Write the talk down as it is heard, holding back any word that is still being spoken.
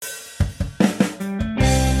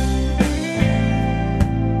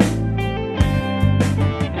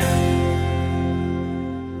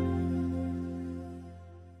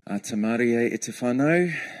Ngā Maria e te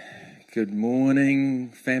whānau. Good morning,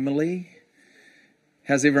 family.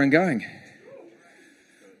 How's everyone going?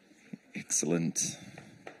 Excellent.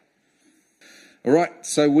 All right,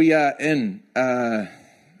 so we are in,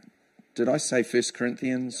 did I say 1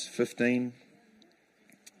 Corinthians 15?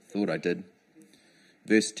 Thought I did.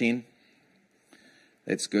 Verse 10.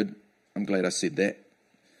 That's good. I'm glad I said that.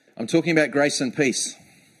 I'm talking about grace and peace.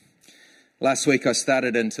 Last week I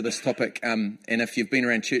started into this topic, and if you've been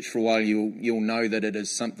around church for a while, you'll know that it is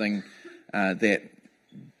something that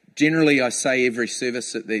generally I say every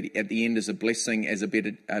service at the end is a blessing, as a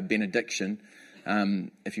benediction.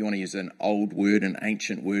 If you want to use an old word, an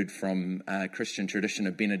ancient word from Christian tradition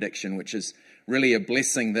of benediction, which is really a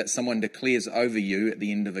blessing that someone declares over you at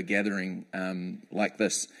the end of a gathering like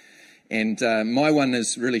this. And my one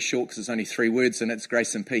is really short because it's only 3 words, and it's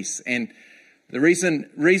grace and peace. And the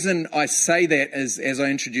reason I say that is, as I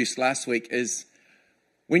introduced last week, is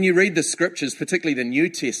when you read the scriptures, particularly the New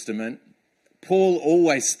Testament, Paul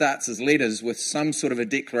always starts his letters with some sort of a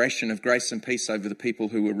declaration of grace and peace over the people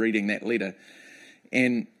who were reading that letter.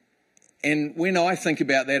 And when I think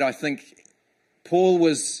about that, I think Paul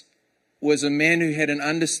was a man who had an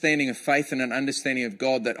understanding of faith and an understanding of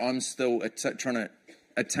God that I'm still trying to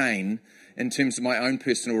attain in terms of my own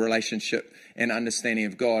personal relationship and understanding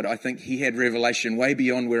of God. I think he had revelation way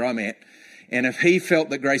beyond where I'm at. And if he felt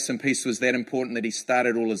that grace and peace was that important that he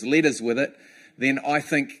started all his letters with it, then I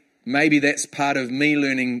think maybe that's part of me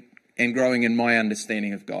learning and growing in my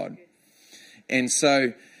understanding of God. And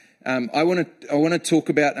so I want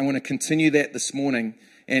to continue that this morning.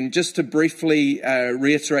 And just to briefly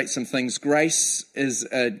reiterate some things, grace is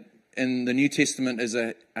in the New Testament is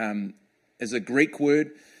a Greek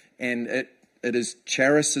word, and it is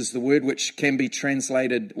charis is the word, which can be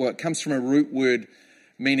translated, well, it comes from a root word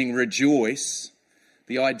meaning rejoice,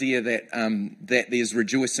 the idea that that there's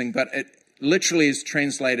rejoicing, but it literally is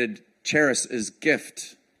translated, charis is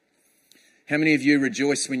gift. How many of you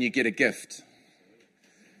rejoice when you get a gift?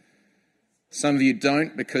 Some of you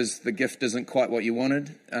don't, because the gift isn't quite what you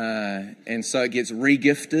wanted, and so it gets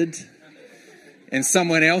re-gifted, and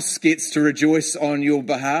someone else gets to rejoice on your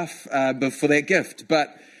behalf for that gift.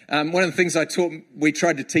 But one of the things we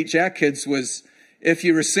tried to teach our kids was, if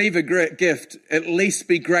you receive a great gift, at least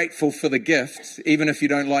be grateful for the gift, even if you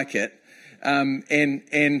don't like it, and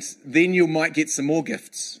then you might get some more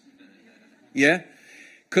gifts. Yeah?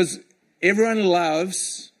 Because everyone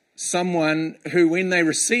loves someone who, when they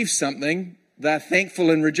receive something, they're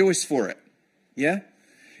thankful and rejoice for it. Yeah?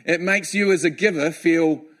 It makes you as a giver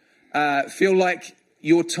feel like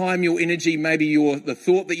your time, your energy, maybe the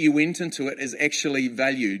thought that you went into it is actually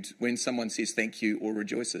valued when someone says thank you or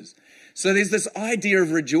rejoices. So there's this idea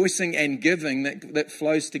of rejoicing and giving that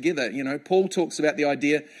flows together. You know, Paul talks about the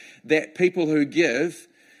idea that people who give,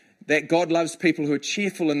 that God loves people who are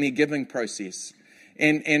cheerful in their giving process.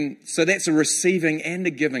 And so that's a receiving and a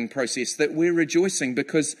giving process, that we're rejoicing,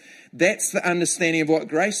 because that's the understanding of what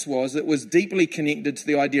grace was. It was deeply connected to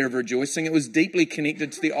the idea of rejoicing. It was deeply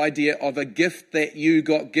connected to the idea of a gift that you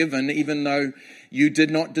got given even though you did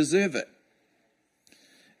not deserve it.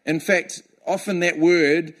 In fact, often that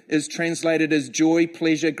word is translated as joy,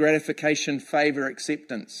 pleasure, gratification, favor,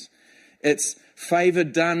 acceptance. It's favor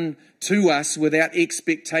done to us without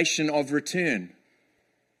expectation of return.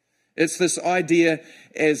 It's this idea,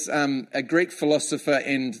 as a Greek philosopher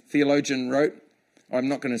and theologian wrote. I'm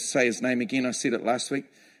not going to say his name again. I said it last week,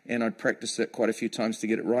 and I'd practiced it quite a few times to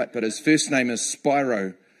get it right. But his first name is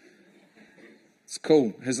Spiro. It's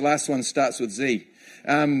cool. His last one starts with Z.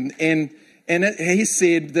 He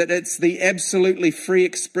said that it's the absolutely free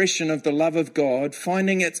expression of the love of God,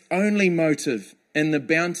 finding its only motive in the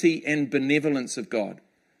bounty and benevolence of God.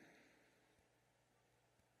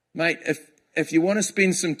 Mate, if you want to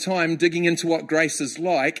spend some time digging into what grace is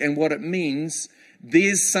like and what it means,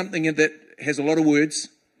 there's something that has a lot of words.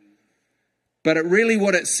 But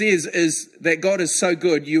what it says is that God is so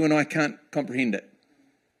good, you and I can't comprehend it.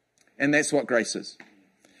 And that's what grace is.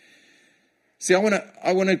 See, I want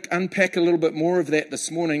to unpack a little bit more of that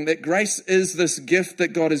this morning, that grace is this gift that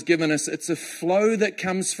God has given us. It's a flow that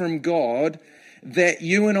comes from God that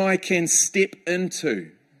you and I can step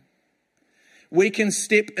into. We can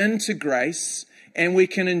step into grace and we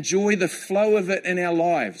can enjoy the flow of it in our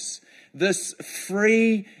lives. This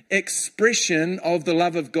free expression of the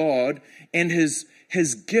love of God and His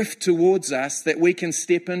gift towards us that we can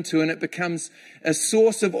step into, and it becomes a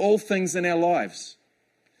source of all things in our lives.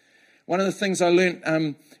 One of the things I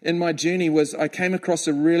learned in my journey was I came across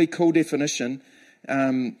a really cool definition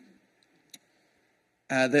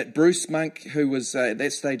that Bruce Monk, who was at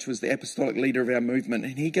that stage was the apostolic leader of our movement,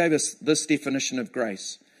 and he gave us this definition of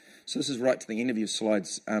grace. So this is right to the end of your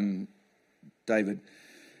slides, David.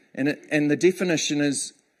 And the definition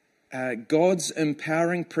is God's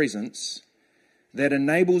empowering presence that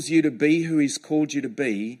enables you to be who He's called you to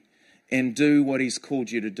be and do what He's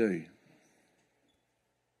called you to do.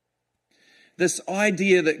 This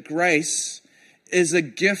idea that grace is a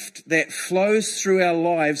gift that flows through our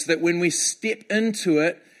lives, that when we step into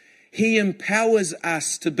it, He empowers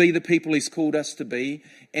us to be the people He's called us to be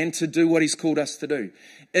and to do what He's called us to do.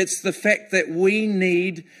 It's the fact that we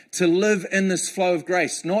need to live in this flow of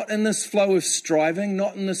grace, not in this flow of striving,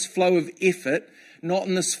 not in this flow of effort, not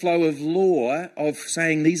in this flow of law of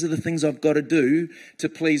saying these are the things I've got to do to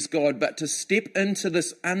please God, but to step into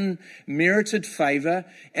this unmerited favor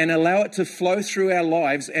and allow it to flow through our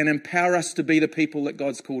lives and empower us to be the people that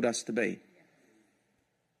God's called us to be.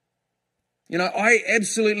 You know, I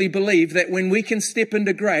absolutely believe that when we can step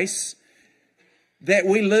into grace, that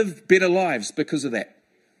we live better lives because of that.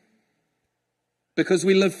 Because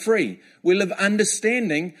we live free. We live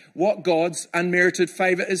understanding what God's unmerited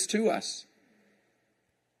favor is to us.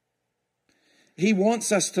 He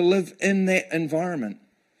wants us to live in that environment.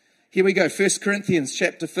 Here we go, 1 Corinthians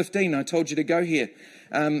chapter 15. I told you to go here.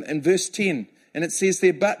 In verse 10, and it says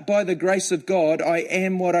there, "But by the grace of God I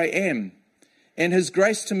am what I am, and His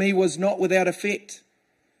grace to me was not without effect.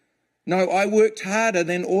 No, I worked harder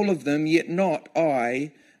than all of them, yet not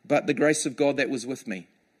I, but the grace of God that was with me."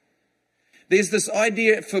 There's this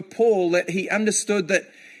idea for Paul that he understood that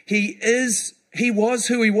he was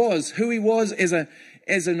who he was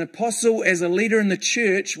as an apostle, as a leader in the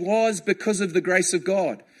church, was because of the grace of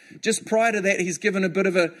God. Just prior to that, he's given a bit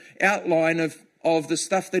of an outline of the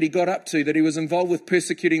stuff that he got up to, that he was involved with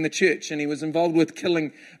persecuting the church and he was involved with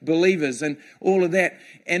killing believers and all of that.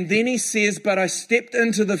 And then he says, "But I stepped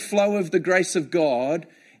into the flow of the grace of God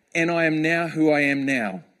and I am now who I am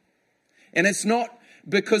now." And it's not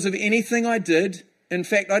because of anything I did. In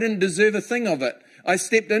fact, I didn't deserve a thing of it. I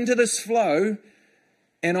stepped into this flow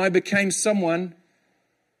and I became someone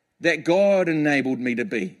that God enabled me to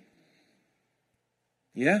be.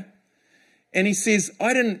 Yeah? And he says,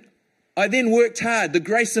 I then worked hard. The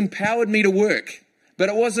grace empowered me to work. But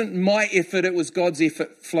it wasn't my effort, it was God's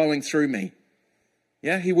effort flowing through me.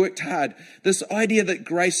 Yeah, he worked hard. This idea that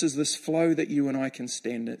grace is this flow that you and I can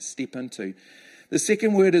step into. The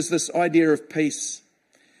second word is this idea of peace,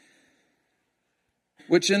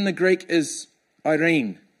 which in the Greek is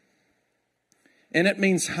irene. And it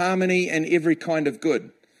means harmony and every kind of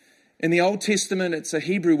good. In the Old Testament, it's a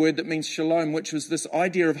Hebrew word that means shalom, which was this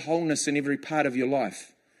idea of wholeness in every part of your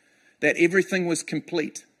life. That everything was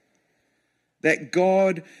complete. That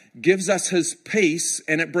God gives us His peace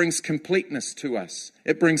and it brings completeness to us.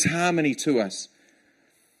 It brings harmony to us.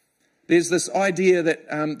 There's this idea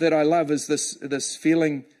that I love is this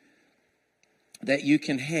feeling that you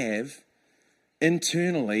can have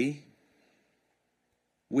internally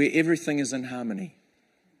where everything is in harmony.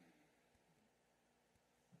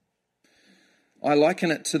 I liken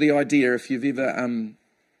it to the idea if you've ever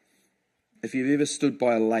stood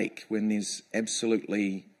by a lake when there's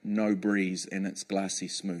absolutely no breeze and it's glassy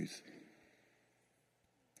smooth.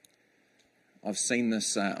 I've seen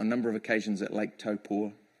this on a number of occasions at Lake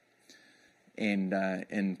Taupō and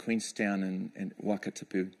in Queenstown and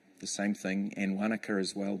Wakatipu, the same thing, and Wanaka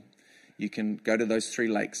as well. You can go to those three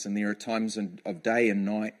lakes and there are times of day and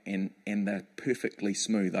night and they're perfectly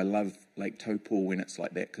smooth. I love Lake Taupō when it's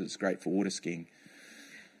like that because it's great for water skiing.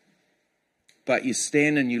 But you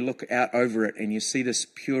stand and you look out over it and you see this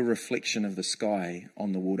pure reflection of the sky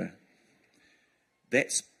on the water.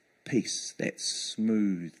 That's peace, that's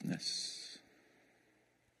smoothness.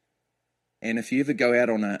 And if you ever go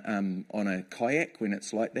out on a kayak when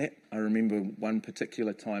it's like that, I remember one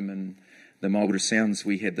particular time in the Marlborough Sounds,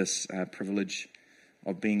 we had this privilege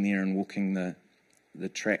of being there and walking the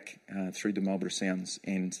track through the Marlborough Sounds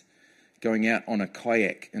and going out on a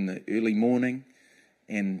kayak in the early morning.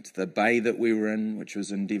 And the bay that we were in, which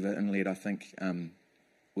was Endeavour Inlet, I think,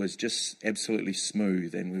 was just absolutely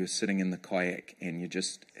smooth. And we were sitting in the kayak and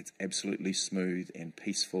it's absolutely smooth and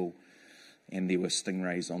peaceful. And there were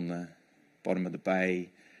stingrays on the bottom of the bay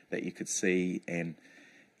that you could see. And,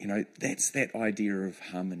 you know, that's that idea of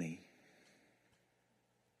harmony.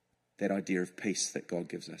 That idea of peace that God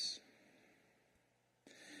gives us.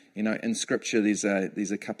 You know, in Scripture, there's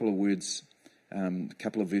a couple of words, a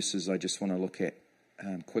couple of verses I just want to look at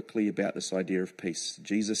quickly about this idea of peace.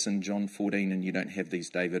 Jesus in John 14, and you don't have these,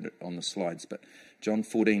 David, on the slides, but John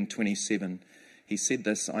 14:27, he said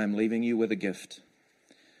this, "I am leaving you with a gift,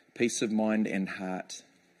 peace of mind and heart.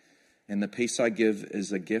 And the peace I give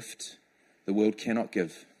is a gift the world cannot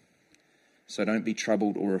give. So don't be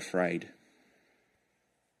troubled or afraid."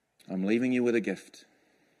 I'm leaving you with a gift.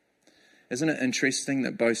 Isn't it interesting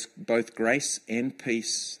that both grace and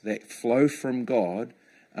peace that flow from God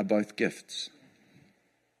are both gifts?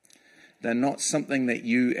 They're not something that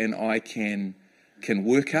you and I can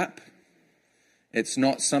work up. It's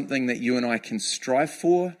not something that you and I can strive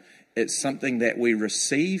for. It's something that we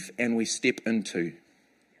receive and we step into.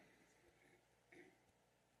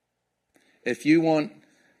 If you want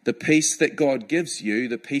the peace that God gives you,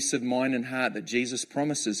 the peace of mind and heart that Jesus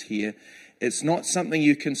promises here, it's not something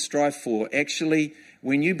you can strive for. Actually,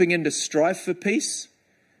 when you begin to strive for peace,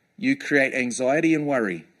 you create anxiety and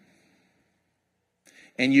worry.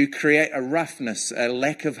 And you create a roughness, a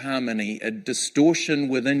lack of harmony, a distortion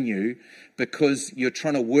within you because you're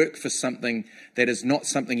trying to work for something that is not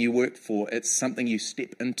something you work for. It's something you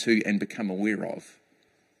step into and become aware of.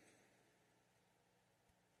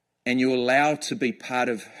 And you allow to be part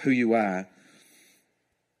of who you are.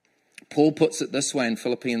 Paul puts it this way in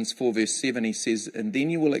Philippians 4 verse 7. He says, and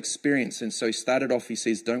then you will experience, and so he started off, he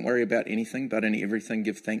says, don't worry about anything, but in everything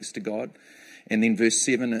give thanks to God. And then verse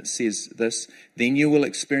 7, it says this, then you will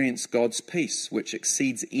experience God's peace, which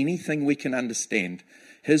exceeds anything we can understand.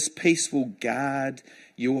 His peace will guard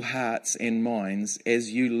your hearts and minds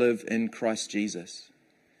as you live in Christ Jesus.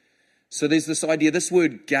 So there's this idea, this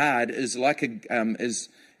word guard is like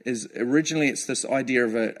originally it's this idea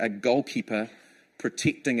of a goalkeeper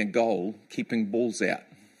protecting a goal, keeping balls out.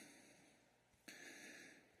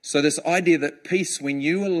 So this idea that peace, when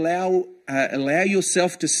you allow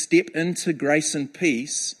yourself to step into grace and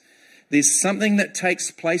peace, there's something that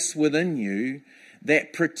takes place within you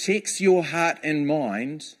that protects your heart and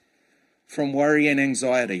mind from worry and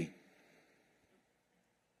anxiety.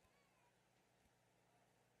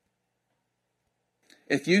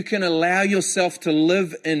 If you can allow yourself to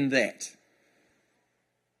live in that,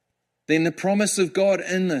 then the promise of God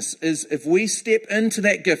in this is if we step into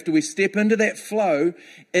that gift, we step into that flow,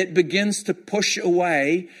 it begins to push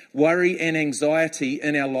away worry and anxiety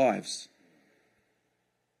in our lives.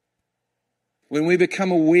 When we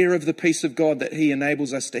become aware of the peace of God that He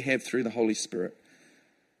enables us to have through the Holy Spirit.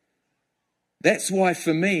 That's why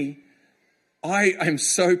for me, I am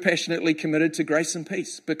so passionately committed to grace and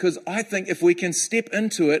peace, because I think if we can step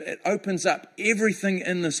into it, it opens up everything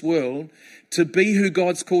in this world to be who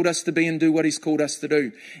God's called us to be and do what He's called us to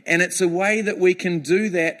do. And it's a way that we can do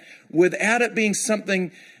that without it being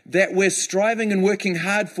something that we're striving and working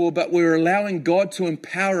hard for, but we're allowing God to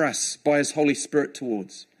empower us by His Holy Spirit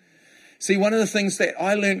towards. See, one of the things that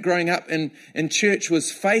I learned growing up in church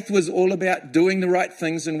was faith was all about doing the right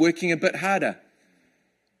things and working a bit harder.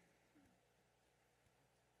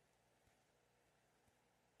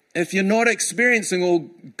 If you're not experiencing all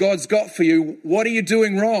God's got for you, what are you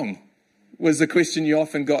doing wrong? Was the question you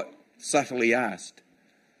often got subtly asked.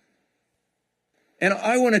 And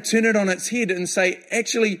I want to turn it on its head and say,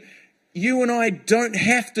 actually, you and I don't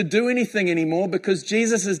have to do anything anymore because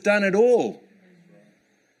Jesus has done it all.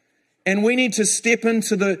 And we need to step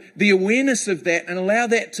into the awareness of that and allow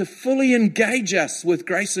that to fully engage us with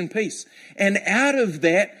grace and peace. And out of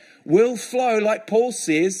that will flow, like Paul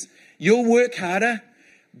says, you'll work harder,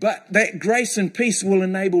 but that grace and peace will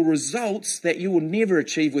enable results that you will never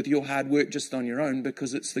achieve with your hard work just on your own,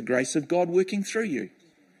 because it's the grace of God working through you.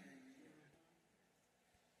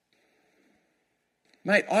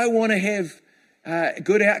 Mate, I want to have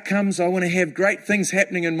good outcomes. I want to have great things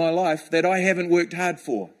happening in my life that I haven't worked hard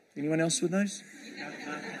for. Anyone else with those?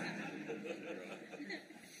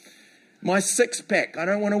 My six-pack, I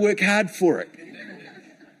don't want to work hard for it.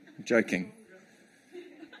 I'm joking.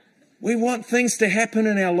 We want things to happen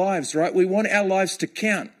in our lives, right? We want our lives to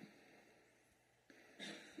count.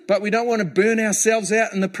 But we don't want to burn ourselves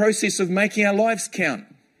out in the process of making our lives count.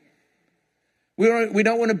 We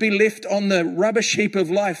don't want to be left on the rubbish heap of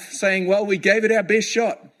life saying, well, we gave it our best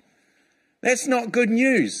shot. That's not good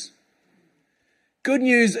news. Good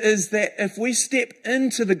news is that if we step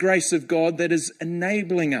into the grace of God that is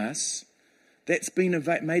enabling us, that's been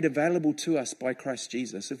made available to us by Christ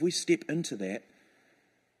Jesus, if we step into that,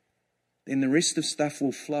 then the rest of stuff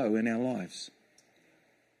will flow in our lives.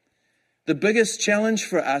 The biggest challenge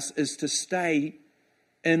for us is to stay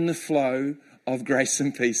in the flow of grace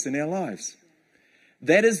and peace in our lives.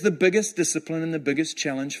 That is the biggest discipline and the biggest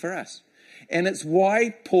challenge for us. And it's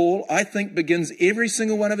why Paul, I think, begins every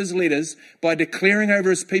single one of his letters by declaring over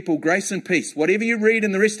his people grace and peace. Whatever you read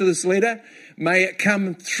in the rest of this letter, may it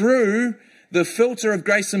come through the filter of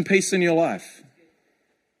grace and peace in your life.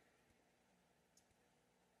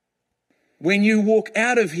 When you walk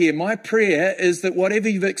out of here, my prayer is that whatever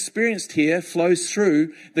you've experienced here flows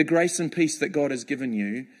through the grace and peace that God has given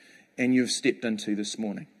you and you've stepped into this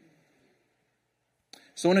morning.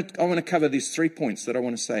 So I want to cover these 3 points that I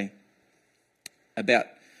want to say about.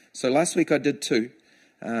 So last week I did 2,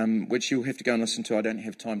 which you'll have to go and listen to. I don't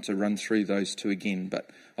have time to run through those 2 again,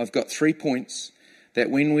 but I've got 3 points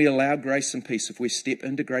that when we allow grace and peace, if we step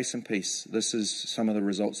into grace and peace, this is some of the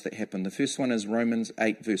results that happen. The first one is Romans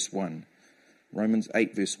 8 verse 1. Romans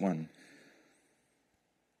 8 verse 1.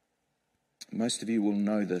 Most of you will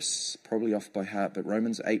know this, probably off by heart, but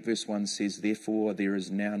Romans 8 verse 1 says, "Therefore there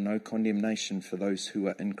is now no condemnation for those who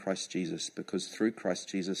are in Christ Jesus, because through Christ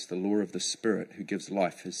Jesus the law of the Spirit who gives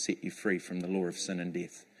life has set you free from the law of sin and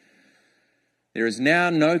death." There is now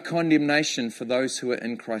no condemnation for those who are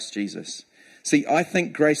in Christ Jesus. See, I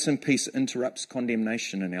think grace and peace interrupts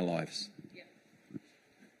condemnation in our lives.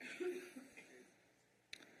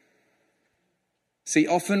 See,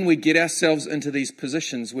 often we get ourselves into these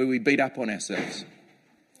positions where we beat up on ourselves.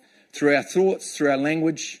 Through our thoughts, through our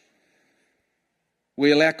language, we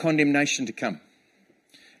allow condemnation to come.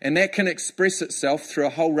 And that can express itself through a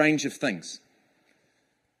whole range of things.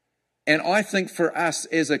 And I think for us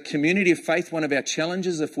as a community of faith, one of our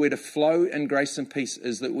challenges, if we're to flow in grace and peace,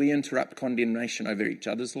 is that we interrupt condemnation over each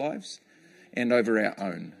other's lives and over our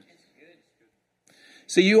own.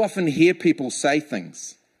 So you often hear people say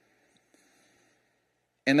things,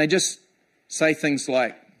 and they just say things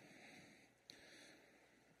like,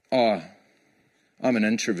 "Oh, I'm an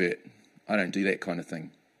introvert. I don't do that kind of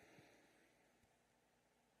thing."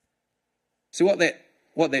 So what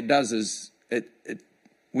that does is,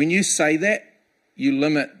 when you say that, you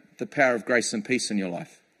limit the power of grace and peace in your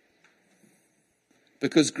life.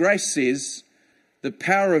 Because grace says the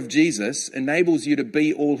power of Jesus enables you to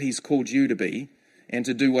be all he's called you to be and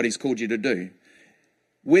to do what he's called you to do.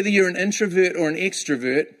 Whether you're an introvert or an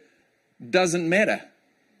extrovert doesn't matter,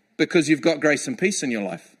 because you've got grace and peace in your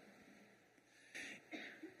life.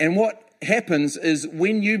 And what happens is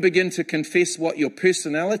when you begin to confess what your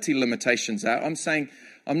personality limitations are,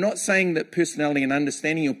 I'm not saying that personality and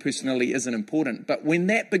understanding your personality isn't important, but when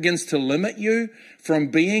that begins to limit you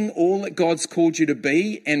from being all that God's called you to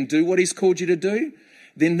be and do what he's called you to do,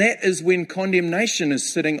 then that is when condemnation is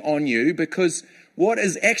sitting on you, because what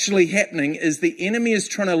is actually happening is the enemy is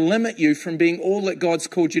trying to limit you from being all that God's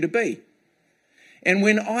called you to be. And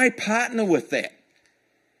when I partner with that,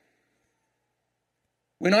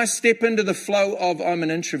 when I step into the flow of I'm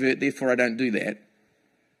an introvert, therefore I don't do that,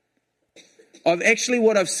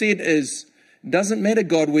 what I've said is, doesn't matter,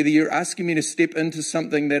 God, whether you're asking me to step into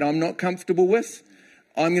something that I'm not comfortable with,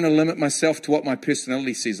 I'm going to limit myself to what my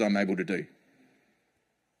personality says I'm able to do.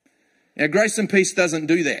 Now, grace and peace doesn't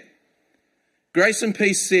do that. Grace and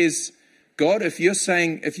peace says, God, if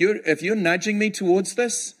you're nudging me towards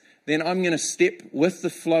this, then I'm going to step with the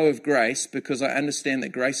flow of grace, because I understand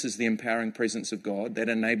that grace is the empowering presence of God that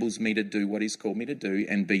enables me to do what he's called me to do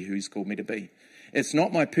and be who he's called me to be. It's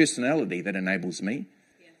not my personality that enables me.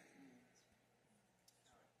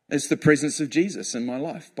 It's the presence of Jesus in my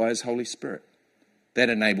life by his Holy Spirit that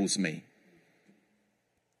enables me.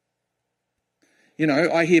 You know,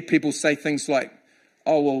 I hear people say things like,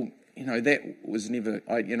 oh, well, you know, that was never,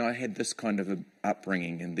 I had this kind of an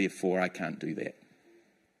upbringing and therefore I can't do that.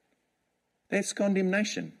 That's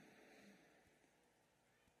condemnation.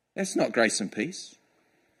 That's not grace and peace.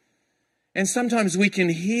 And sometimes we can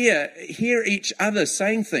hear each other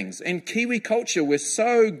saying things. And Kiwi culture, we're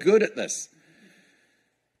so good at this.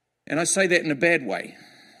 And I say that in a bad way.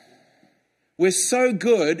 We're so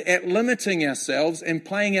good at limiting ourselves and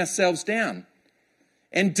playing ourselves down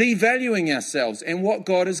and devaluing ourselves and what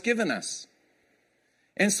God has given us.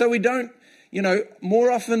 And so we don't,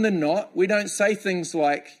 more often than not, we don't say things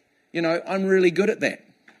like, I'm really good at that.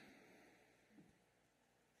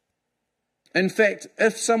 In fact,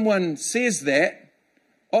 if someone says that,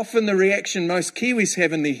 often the reaction most Kiwis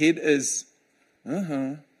have in their head is,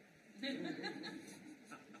 uh-huh.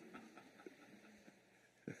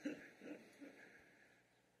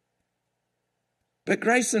 But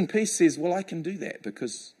grace and peace says, well, I can do that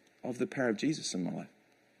because of the power of Jesus in my life.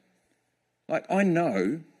 Like, I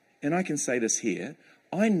know, and I can say this here,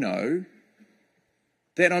 I know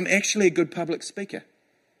that I'm actually a good public speaker.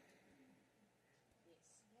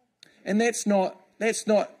 And that's not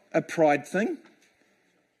a pride thing.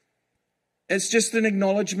 It's just an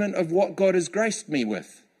acknowledgement of what God has graced me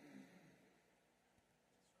with.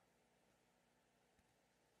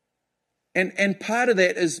 And part of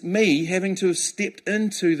that is me having to have stepped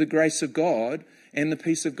into the grace of God and the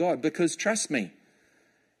peace of God, because trust me,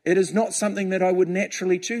 it is not something that I would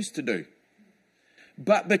naturally choose to do.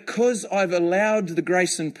 But because I've allowed the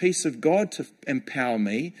grace and peace of God to empower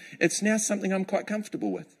me, it's now something I'm quite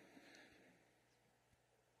comfortable with.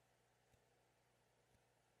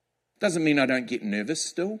 Doesn't mean I don't get nervous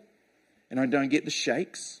still, and I don't get the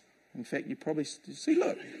shakes. In fact, you probably see,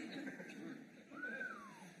 look.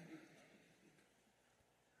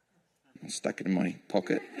 I stuck it in my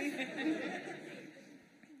pocket.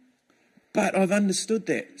 But I've understood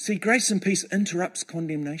that. See, grace and peace interrupts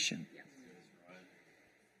condemnation.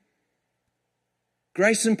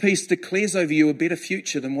 Grace and peace declares over you a better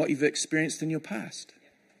future than what you've experienced in your past.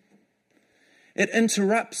 It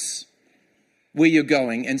interrupts where you're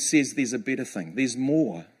going and says there's a better thing. There's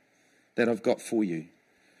more that I've got for you.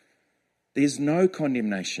 There's no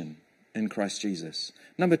condemnation in Christ Jesus.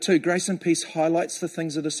 Number 2, grace and peace highlights the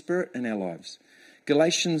things of the Spirit in our lives.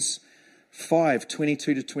 Galatians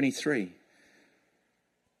 5:22-23.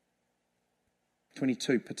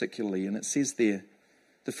 22 particularly, and it says there,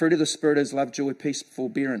 the fruit of the Spirit is love, joy, peace,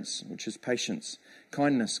 forbearance, which is patience,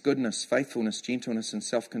 kindness, goodness, faithfulness, gentleness, and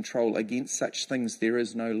self-control. Against such things there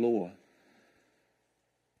is no law.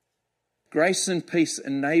 Grace and peace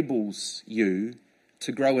enables you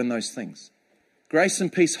to grow in those things. Grace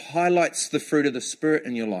and peace highlights the fruit of the Spirit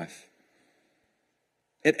in your life.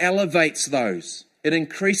 It elevates those. It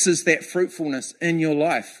increases that fruitfulness in your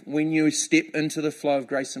life when you step into the flow of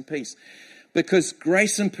grace and peace. Because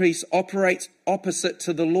grace and peace operates opposite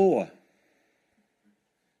to the law.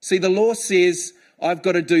 See, the law says, I've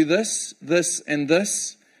got to do this, this, and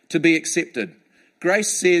this to be accepted.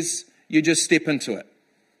 Grace says, you just step into it.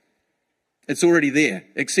 It's already there.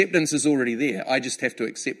 Acceptance is already there. I just have to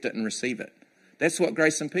accept it and receive it. That's what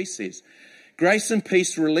grace and peace says. Grace and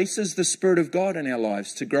peace releases the Spirit of God in our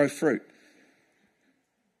lives to grow fruit.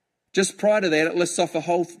 Just prior to that, it lists off a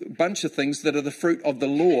whole bunch of things that are the fruit of the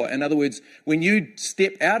law. In other words, when you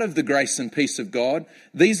step out of the grace and peace of God,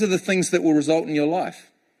 these are the things that will result in your life.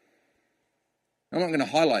 I'm not going to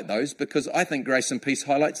highlight those because I think grace and peace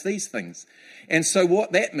highlights these things. And so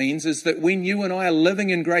what that means is that when you and I are living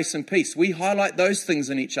in grace and peace, we highlight those things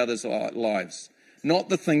in each other's lives, not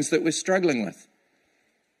the things that we're struggling with.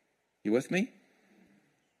 You with me?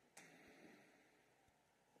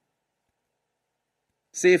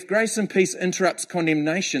 See, if grace and peace interrupts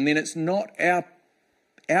condemnation, then it's not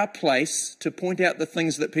our place to point out the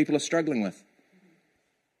things that people are struggling with.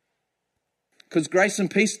 Because grace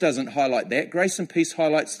and peace doesn't highlight that. Grace and peace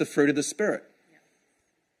highlights the fruit of the Spirit.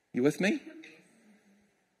 You with me?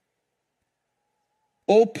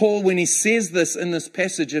 All Paul, when he says this in this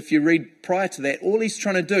passage, if you read prior to that, all he's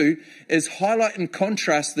trying to do is highlight and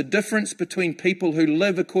contrast the difference between people who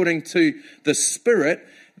live according to the Spirit.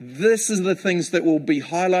 This is the things that will be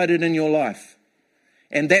highlighted in your life.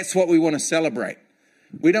 And that's what we want to celebrate.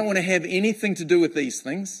 We don't want to have anything to do with these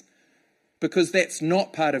things because that's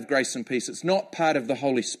not part of grace and peace. It's not part of the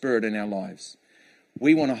Holy Spirit in our lives.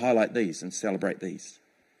 We want to highlight these and celebrate these.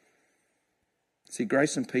 See,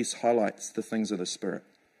 grace and peace highlights the things of the Spirit.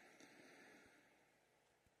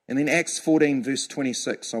 And then Acts 14 verse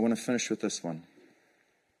 26, I want to finish with this one.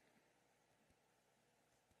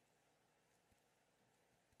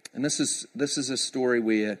 And this is a story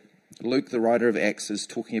where Luke, the writer of Acts, is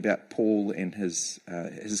talking about Paul and his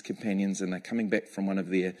companions, and they're coming back from one of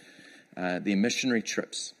their missionary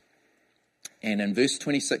trips. And in verse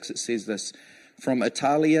 26 it says this, from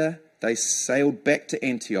Italia they sailed back to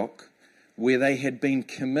Antioch, where they had been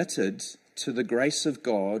committed to the grace of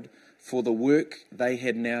God for the work they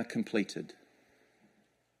had now completed.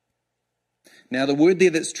 Now, the word there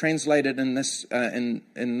that's translated in this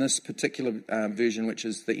particular version, which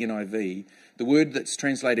is the NIV, the word that's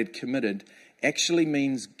translated committed, actually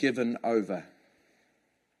means given over.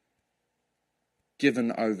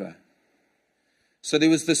 Given over. So there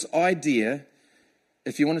was this idea,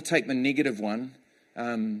 if you want to take the negative one,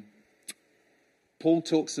 Paul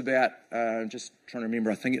talks about, just trying to remember,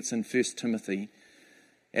 I think it's in 1 Timothy,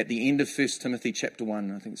 at the end of 1 Timothy chapter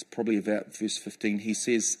 1, I think it's probably about verse 15, he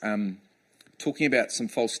says, talking about some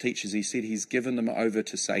false teachers, he said he's given them over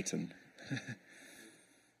to Satan.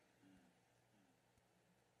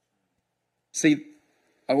 See,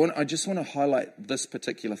 I just want to highlight this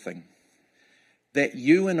particular thing. That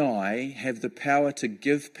you and I have the power to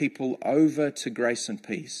give people over to grace and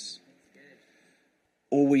peace.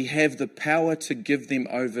 Or we have the power to give them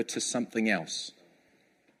over to something else.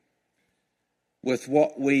 With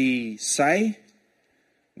what we say,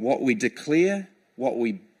 what we declare, what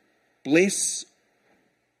we bless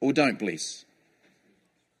or don't bless.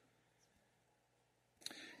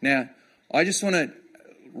 Now, I just want to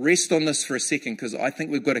rest on this for a second because I think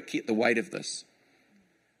we've got to get the weight of this.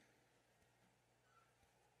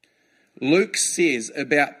 Luke says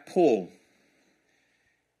about Paul,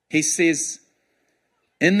 he says,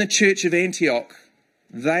 in the church of Antioch,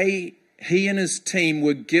 he and his team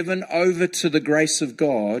were given over to the grace of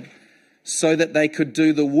God so that they could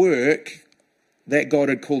do the work that God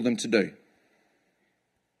had called them to do.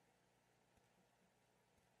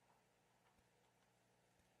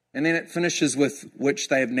 And then it finishes with which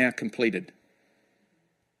they have now completed.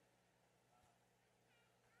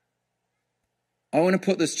 I want to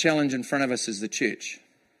put this challenge in front of us as the church.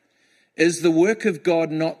 Is the work of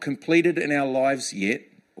God not completed in our lives yet,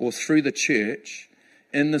 or through the church,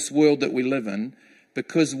 in this world that we live in,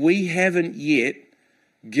 because we haven't yet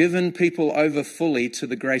given people over fully to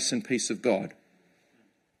the grace and peace of God?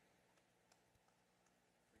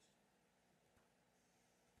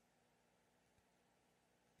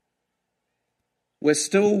 We're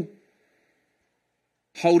still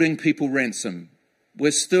holding people ransom.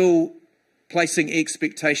 We're still placing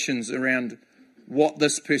expectations around what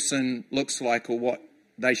this person looks like or what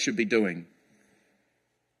they should be doing.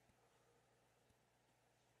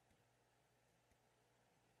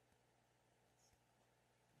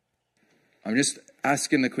 I'm just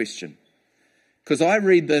asking the question. Because I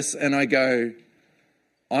read this and I go,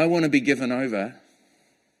 I want to be given over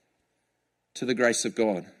to the grace of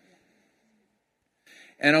God.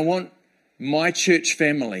 And I want my church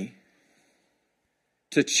family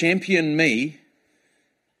to champion me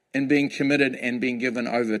in being committed and being given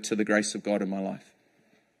over to the grace of God in my life.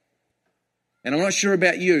 And I'm not sure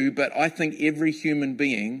about you, but I think every human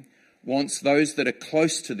being wants those that are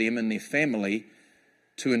close to them and their family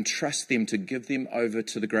to entrust them, to give them over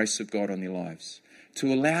to the grace of God on their lives,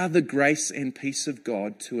 to allow the grace and peace of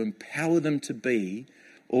God to empower them to be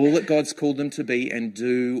all that God's called them to be and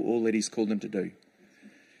do all that He's called them to do.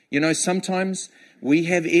 You know, sometimes we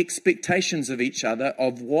have expectations of each other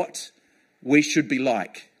of what we should be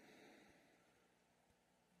like.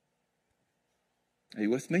 Are you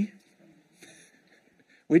with me?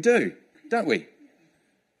 We do, don't we?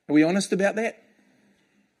 Are we honest about that?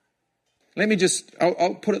 Let me just,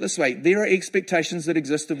 I'll put it this way. There are expectations that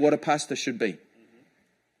exist of what a pastor should be.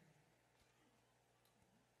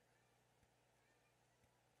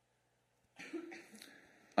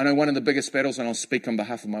 I know one of the biggest battles, and I'll speak on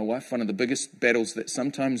behalf of my wife, one of the biggest battles that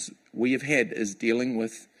sometimes we have had is dealing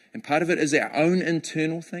with, and part of it is our own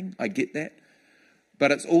internal thing, I get that, but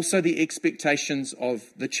it's also the expectations of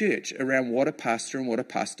the church around what a pastor and what a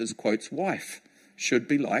pastor's, quotes, wife should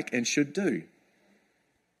be like and should do.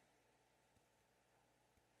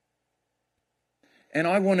 And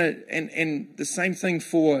I want to, and the same thing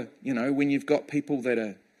for, you know, when you've got people that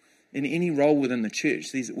are in any role within the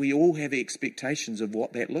church, we all have expectations of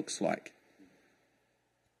what that looks like.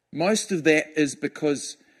 Most of that is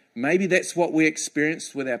because maybe that's what we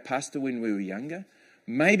experienced with our pastor when we were younger.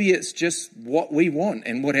 Maybe it's just what we want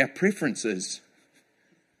and what our preference is.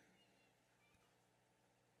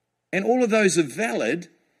 And all of those are valid,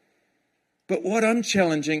 but what I'm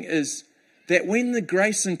challenging is that when the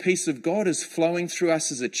grace and peace of God is flowing through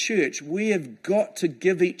us as a church, we have got to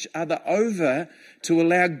give each other over to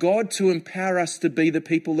allow God to empower us to be the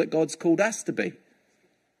people that God's called us to be.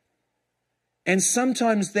 And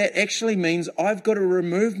sometimes that actually means I've got to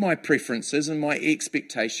remove my preferences and my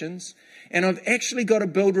expectations, and I've actually got to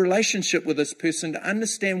build relationship with this person to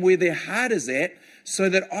understand where their heart is at so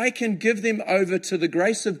that I can give them over to the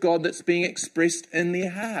grace of God that's being expressed in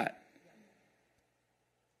their heart.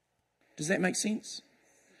 Does that make sense?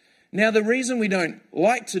 Now, the reason we don't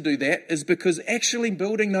like to do that is because actually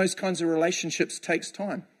building those kinds of relationships takes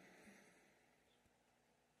time.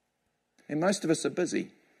 And most of us are busy.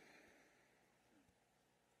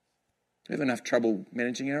 We have enough trouble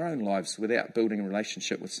managing our own lives without building a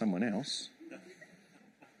relationship with someone else.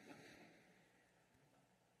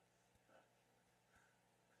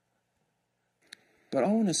 But I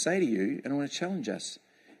want to say to you, and I want to challenge us,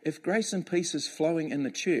 if grace and peace is flowing in the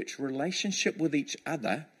church, relationship with each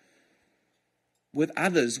other, with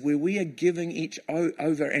others, where we are giving each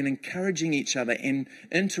over and encouraging each other and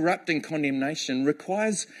interrupting condemnation,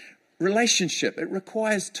 requires relationship. It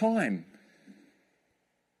requires time.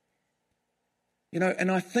 You know,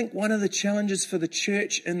 and I think one of the challenges for the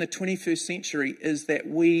church in the 21st century is that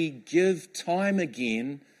we give time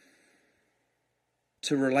again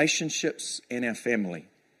to relationships and our family.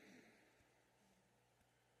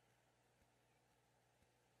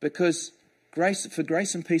 Because for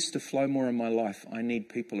grace and peace to flow more in my life, I need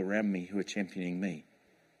people around me who are championing me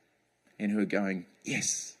and who are going,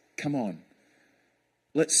 yes, come on.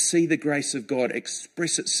 Let's see the grace of God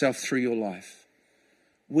express itself through your life.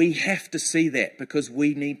 We have to see that because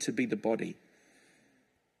we need to be the body.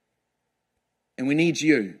 And we need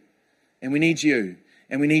you, and we need you,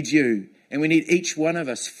 and we need you, and we need each one of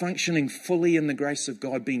us functioning fully in the grace of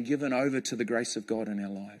God, being given over to the grace of God in our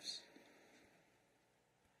lives.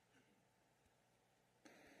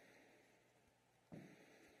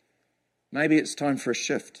 Maybe it's time for a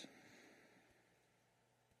shift.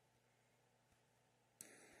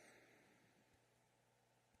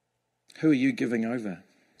 Who are you giving over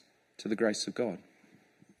to the grace of God?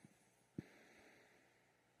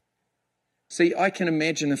 See, I can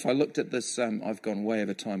imagine if I looked at this, I've gone way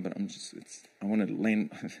over time, but I want to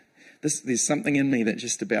land. There's something in me that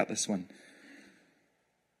just about this one.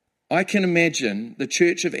 I can imagine the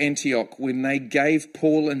church of Antioch, when they gave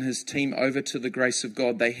Paul and his team over to the grace of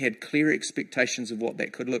God, they had clear expectations of what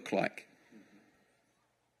that could look like.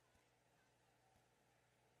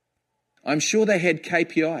 I'm sure they had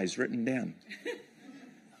KPIs written down.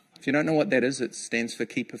 If you don't know what that is, it stands for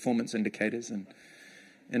Key Performance Indicators. And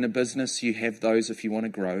in a business, you have those if you want to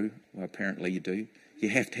grow. Well, apparently you do. You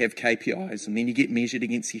have to have KPIs, and then you get measured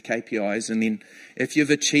against your KPIs. And then if you've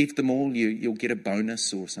achieved them all, you'll get a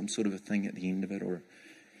bonus or some sort of a thing at the end of it, or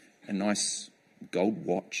a nice gold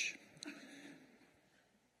watch.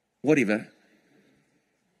 Whatever.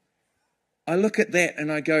 I look at that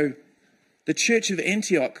and I go, the church of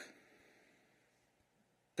Antioch,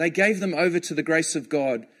 they gave them over to the grace of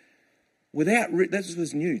God without, this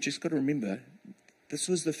was new, just got to remember, this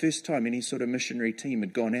was the first time any sort of missionary team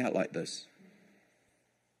had gone out like this.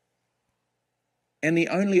 And the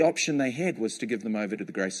only option they had was to give them over to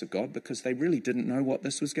the grace of God, because they really didn't know what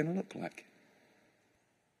this was going to look like.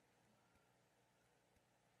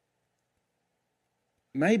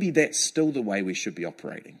 Maybe that's still the way we should be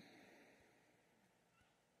operating.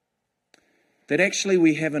 That actually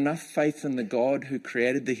we have enough faith in the God who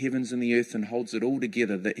created the heavens and the earth and holds it all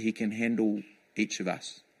together, that he can handle each of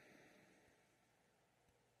us.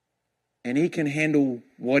 And he can handle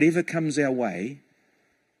whatever comes our way,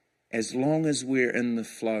 as long as we're in the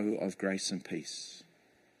flow of grace and peace.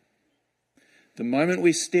 The moment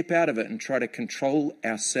we step out of it and try to control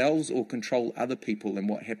ourselves or control other people and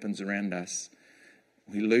what happens around us,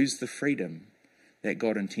 we lose the freedom that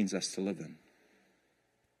God intends us to live in.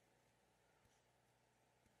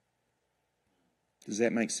 Does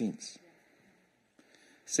that make sense?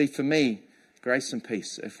 See, for me, grace and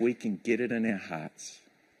peace, if we can get it in our hearts,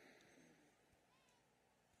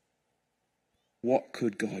 what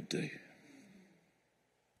could God do?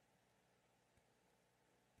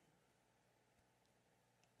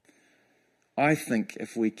 I think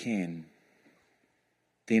if we can,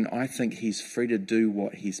 then I think he's free to do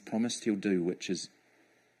what he's promised he'll do, which is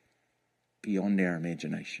beyond our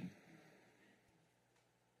imagination.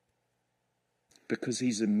 Because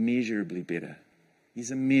he's immeasurably better. He's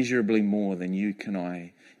immeasurably more than you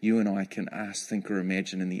and I can ask, think, or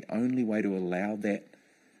imagine. And the only way to allow that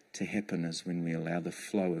to happen is when we allow the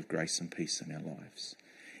flow of grace and peace in our lives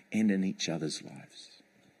and in each other's lives.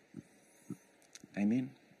 Amen.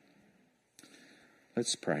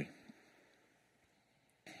 Let's pray.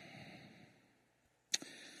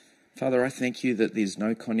 Father, I thank you that there's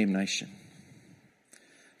no condemnation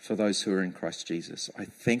for those who are in Christ Jesus. I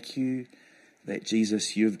thank you that,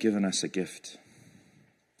 Jesus, you've given us a gift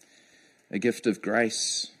of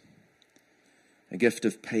grace, a gift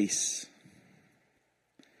of peace,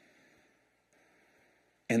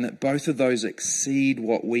 and that both of those exceed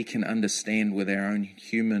what we can understand with our own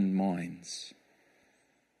human minds,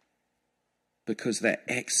 because they're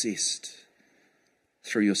accessed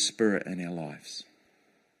through your Spirit in our lives.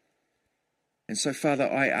 And so, Father,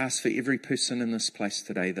 I ask for every person in this place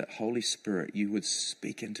today that, Holy Spirit, you would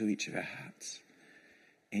speak into each of our hearts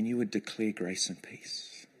and you would declare grace and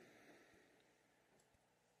peace.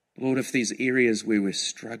 Lord, if there's areas where we're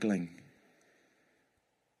struggling,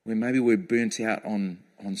 where maybe we're burnt out on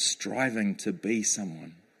striving to be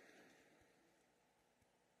someone,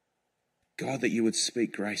 God, that you would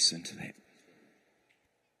speak grace into that.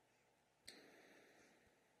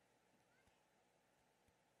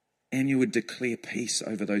 And you would declare peace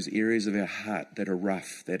over those areas of our heart that are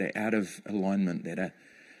rough, that are out of alignment, that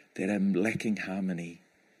are lacking harmony,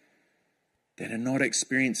 that are not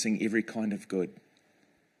experiencing every kind of good.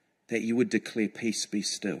 That you would declare peace, be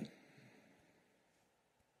still.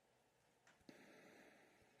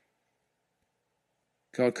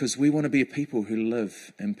 God, because we want to be a people who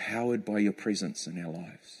live empowered by your presence in our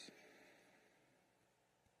lives,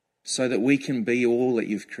 so that we can be all that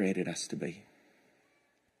you've created us to be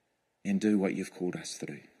and do what you've called us to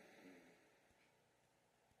do.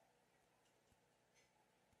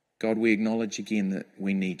 God, we acknowledge again that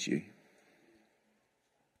we need you.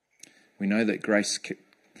 We know that grace,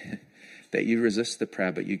 that you resist the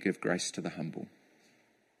proud, but you give grace to the humble.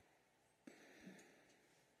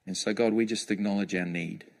 And so, God, we just acknowledge our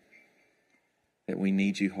need, that we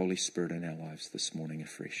need you, Holy Spirit, in our lives this morning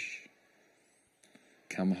afresh.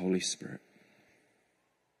 Come, Holy Spirit.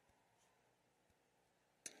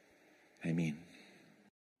 Amen. Amen.